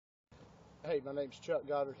Hey, my name's Chuck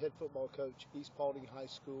Goddard, head football coach, East Paulding High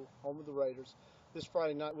School, home of the Raiders. This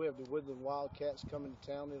Friday night we have the Woodland Wildcats coming to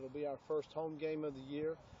town. It'll be our first home game of the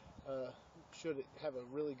year. Should have a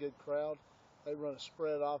really good crowd. They run a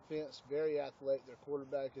spread offense, very athletic. Their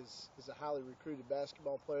quarterback is a highly recruited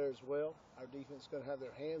basketball player as well. Our defense is going to have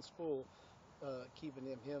their hands full keeping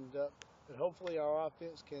them hemmed up. But hopefully our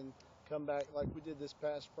offense can come back like we did this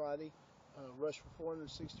past Friday. Rushed for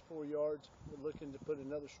 464 yards. We're looking to put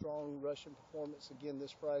another strong rushing performance again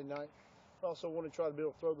this Friday night. We also want to try to be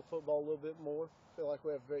able to throw the football a little bit more. Feel like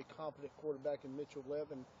we have a very competent quarterback in Mitchell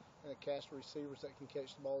Levin and a cast of receivers that can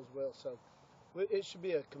catch the ball as well. So it should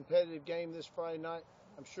be a competitive game this Friday night.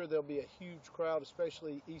 I'm sure there'll be a huge crowd,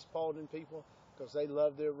 especially East Paulding people, because they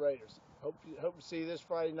love their Raiders. Hope to see you this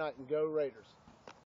Friday night, and go Raiders.